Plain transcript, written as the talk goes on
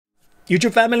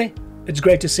YouTube family, it's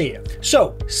great to see you.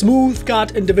 So, smooth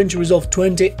cut in DaVinci Resolve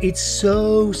 20, it's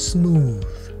so smooth.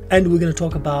 And we're gonna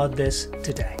talk about this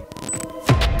today.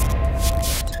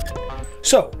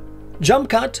 So, jump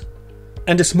cut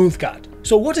and a smooth cut.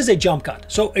 So what is a jump cut?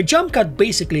 So a jump cut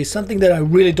basically is something that I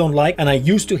really don't like, and I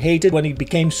used to hate it when it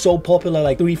became so popular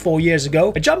like 3-4 years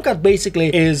ago. A jump cut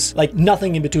basically is like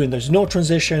nothing in between. There's no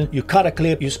transition. You cut a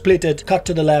clip, you split it, cut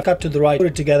to the left, cut to the right, put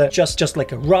it together, just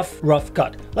like a rough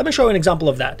cut. Let me show you an example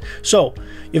of that. So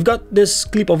you've got this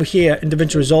clip over here in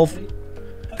DaVinci Resolve,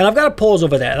 and I've got a pause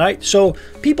over there, right? So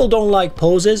people don't like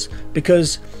pauses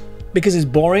because it's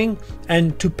boring,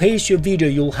 and to pace your video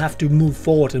you'll have to move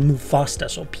forward and move faster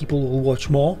so people will watch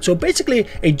more. So basically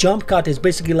a jump cut is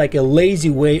basically like a lazy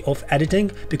way of editing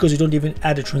because you don't even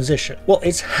add a transition. Well,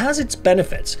 it has its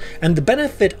benefits, and the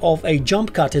benefit of a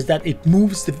jump cut is that it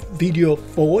moves the video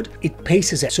forward, it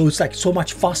paces it, so it's like so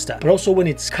much faster. But also when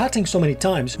it's cutting so many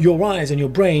times, your eyes and your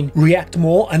brain react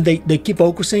more and they keep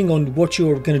focusing on what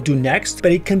you're gonna do next,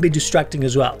 but it can be distracting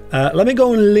as well. Let me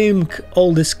go and link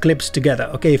all these clips together.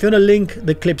 Okay, if you want to link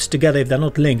the clips together, if they're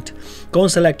not linked, go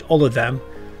and select all of them,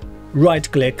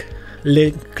 right click,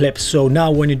 link clips. So now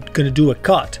when you're going to do a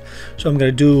cut, so I'm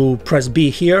going to press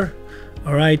B here,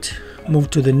 all right,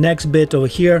 move to the next bit over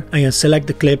here, I'm going to select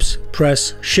the clips,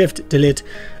 press shift delete,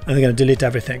 and I'm going to delete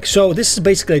everything. So this is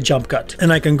basically a jump cut,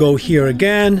 and I can go here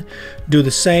again, do the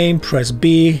same, press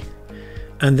B,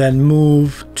 and then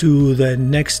move to the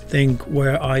next thing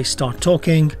where I start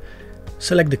talking,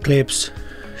 select the clips,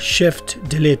 shift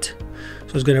delete.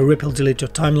 So it's going to ripple delete your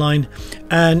timeline,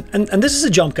 and this is a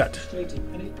jump cut.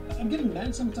 I'm getting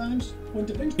mad sometimes when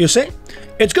DaVinci. You see,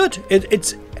 it's good.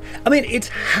 I mean, it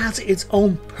has its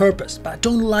own purpose, but I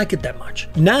don't like it that much.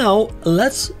 Now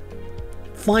let's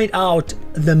find out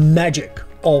the magic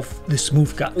of the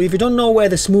smooth cut. If you don't know where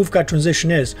the smooth cut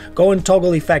transition is, go and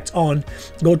toggle effects on,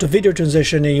 go to video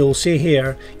transition, and you'll see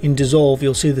here in Dissolve,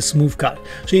 you'll see the smooth cut.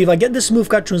 So if I get the smooth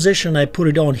cut transition, I put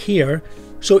it on here.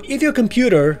 So if your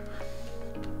computer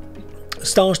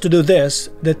starts to do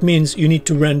this, that means you need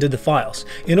to render the files.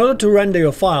 In order to render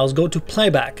your files, go to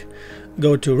Playback,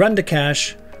 go to Render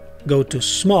Cache, go to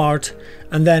Smart,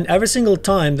 and then every single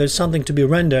time there's something to be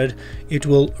rendered, it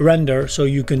will render so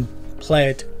you can play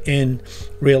it in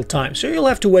real time. So you'll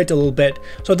have to wait a little bit.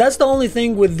 So that's the only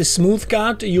thing with the smooth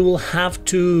cut. You will have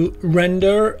to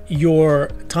render your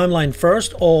timeline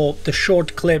first, or the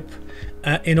short clip,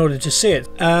 in order to see it.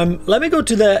 Let me go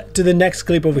to the next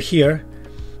clip over here.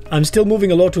 I'm still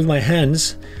moving a lot with my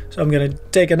hands, so I'm gonna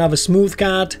take another smooth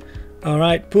cut, all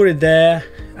right, put it there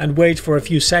and wait for a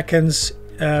few seconds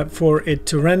for it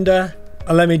to render.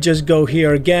 Let me just go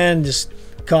here again, just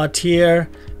cut here,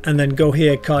 and then go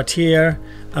here, cut here.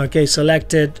 Okay,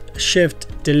 selected, shift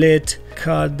delete,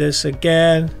 cut this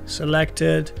again,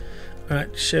 selected, all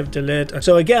right, shift delete.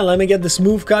 So again, let me get the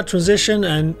smooth cut transition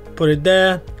and put it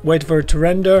there, wait for it to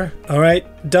render. All right,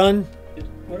 done.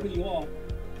 Wherever you are.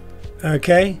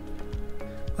 Okay,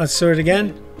 let's do it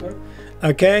again.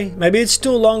 Okay, maybe it's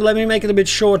too long. Let me make it a bit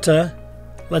shorter.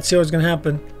 Let's see what's gonna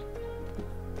happen.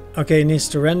 Okay, it needs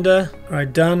to render. All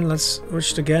right, done. Let's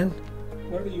watch it again.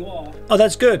 Wherever you are. Oh,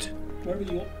 that's good. Wherever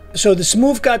you are. So the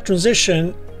smooth cut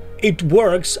transition, it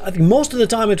works. I think most of the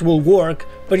time it will work,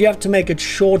 but you have to make it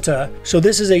shorter. So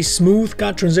this is a smooth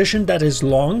cut transition that is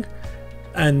long,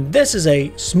 and this is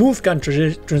a smooth cut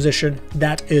transition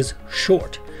that is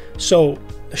short. So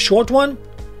the short one,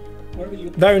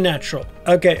 very natural.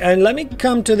 Okay, and let me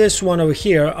come to this one over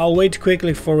here. I'll wait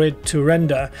quickly for it to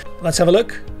render. Let's have a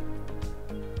look.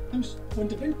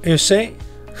 You see?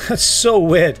 That's so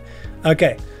weird.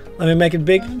 Okay, let me make it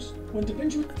big.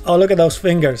 Oh, look at those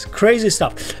fingers. Crazy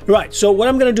stuff. Right, so what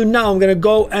I'm gonna do now, I'm gonna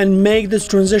go and make this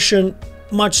transition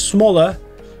much smaller.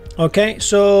 Okay,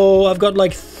 so I've got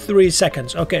like 3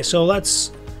 seconds. Okay, so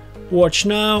let's watch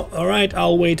now. All right,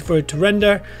 I'll wait for it to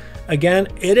render. Again,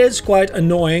 it is quite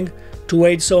annoying to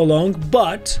wait so long,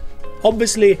 but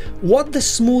obviously what the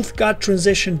smooth cut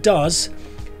transition does,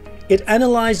 it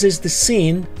analyzes the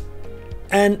scene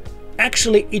and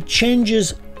actually it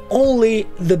changes only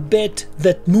the bit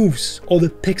that moves, or the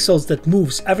pixels that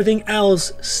moves. Everything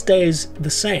else stays the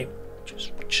same,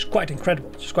 which is quite incredible,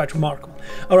 which is quite remarkable.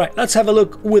 All right, let's have a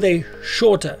look with a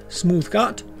shorter smooth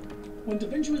cut.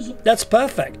 That's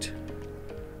perfect.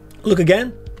 Look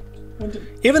again.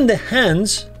 Even the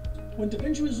hands,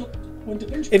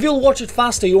 if you'll watch it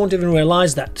faster, you won't even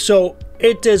realize that. So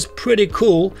it is pretty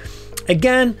cool.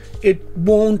 Again, it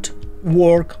won't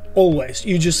work always.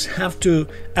 You just have to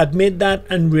admit that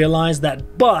and realize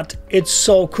that, but it's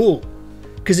so cool.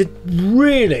 because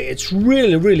it's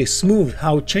really smooth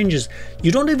how it changes.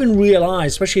 You don't even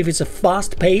realize, especially if it's a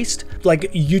fast paced,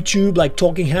 like YouTube, like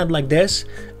talking head like this.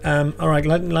 All right,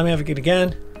 let me have it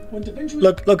again.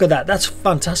 Look at that. That's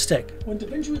fantastic.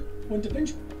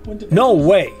 No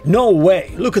way,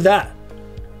 look at that.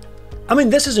 I mean,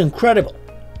 this is incredible.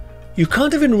 You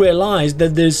can't even realize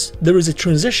that there is a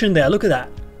transition there. Look at that.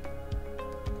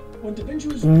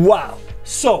 Wow.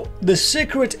 So the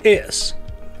secret is,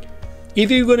 if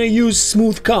you're going to use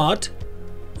smooth cut,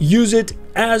 use it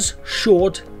as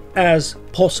short as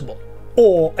possible,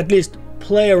 or at least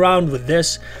play around with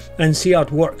this and see how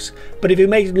it works. But if you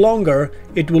make it longer,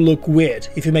 it will look weird.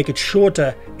 If you make it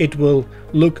shorter, it will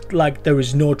look like there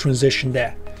is no transition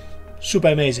there. Super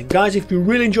amazing. Guys, if you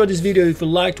really enjoyed this video, if you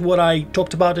liked what I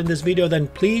talked about in this video, then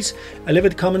please leave a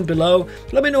comment below.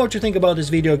 Let me know what you think about this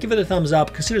video. Give it a thumbs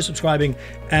up, consider subscribing,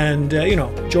 and you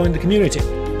know, join the community.